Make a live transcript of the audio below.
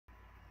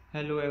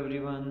Hello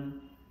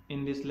everyone.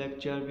 In this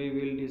lecture we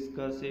will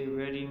discuss a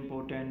very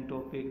important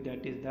topic,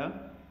 that is the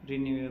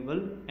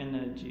renewable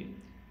energy.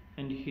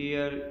 And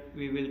here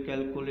we will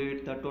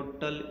calculate the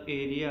total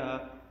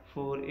area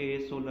for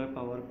a solar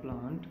power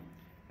plant.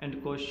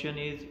 And question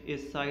is, a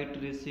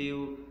site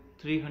receive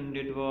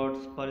 300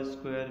 watts per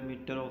square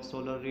meter of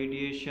solar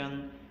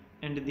radiation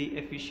and the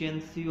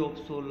efficiency of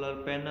solar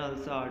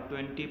panels are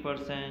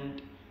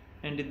 20%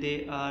 and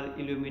they are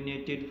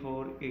illuminated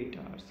for 8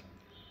 hours.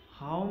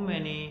 How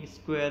many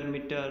square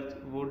meters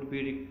would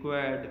be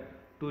required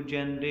to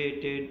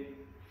generate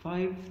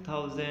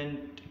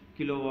 5000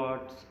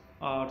 kilowatts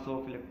hours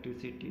of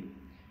electricity?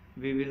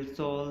 We will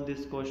solve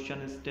this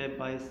question step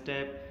by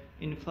step.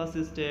 In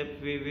first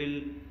step, we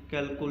will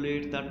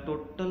calculate the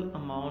total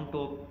amount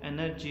of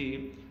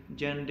energy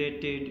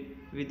generated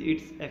with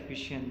its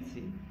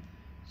efficiency.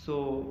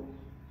 So,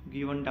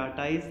 given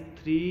data is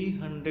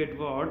 300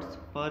 watts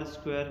per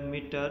square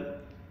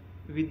meter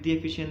with the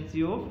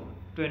efficiency of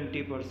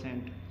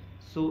 20%.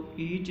 So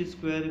each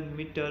square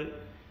meter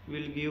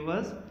will give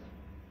us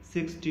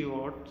 60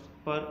 watts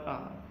per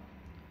hour.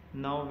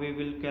 Now we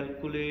will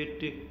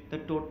calculate the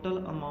total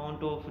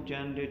amount of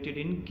generated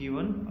in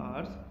given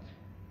hours.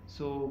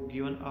 So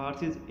given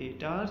hours is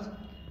 8 hours,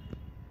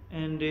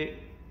 and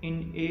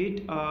in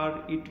 8 hours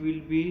it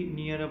will be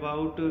near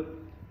about zero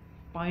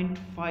point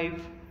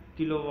 0.5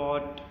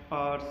 kilowatt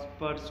hours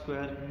per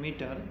square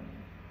meter.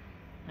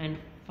 And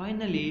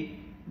finally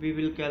we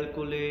will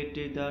calculate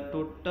the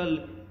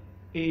total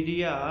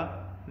area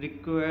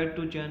required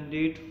to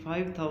generate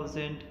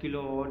 5000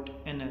 kilowatt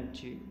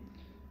energy.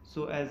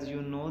 So as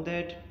you know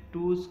that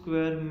 2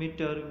 square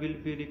meter will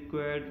be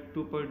required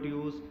to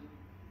produce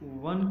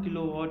 1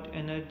 kilowatt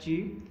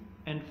energy,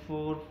 and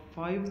for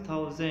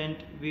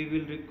 5000 we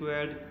will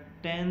require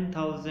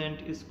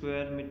 10,000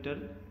 square meter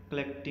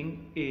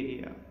collecting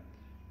area.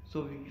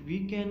 So we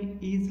can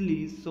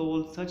easily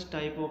solve such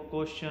type of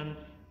question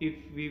if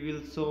we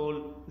will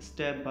solve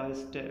step by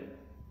step.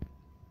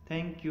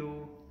 Thank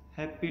you,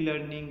 happy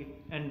learning,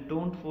 and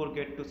don't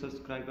forget to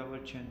subscribe our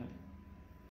channel.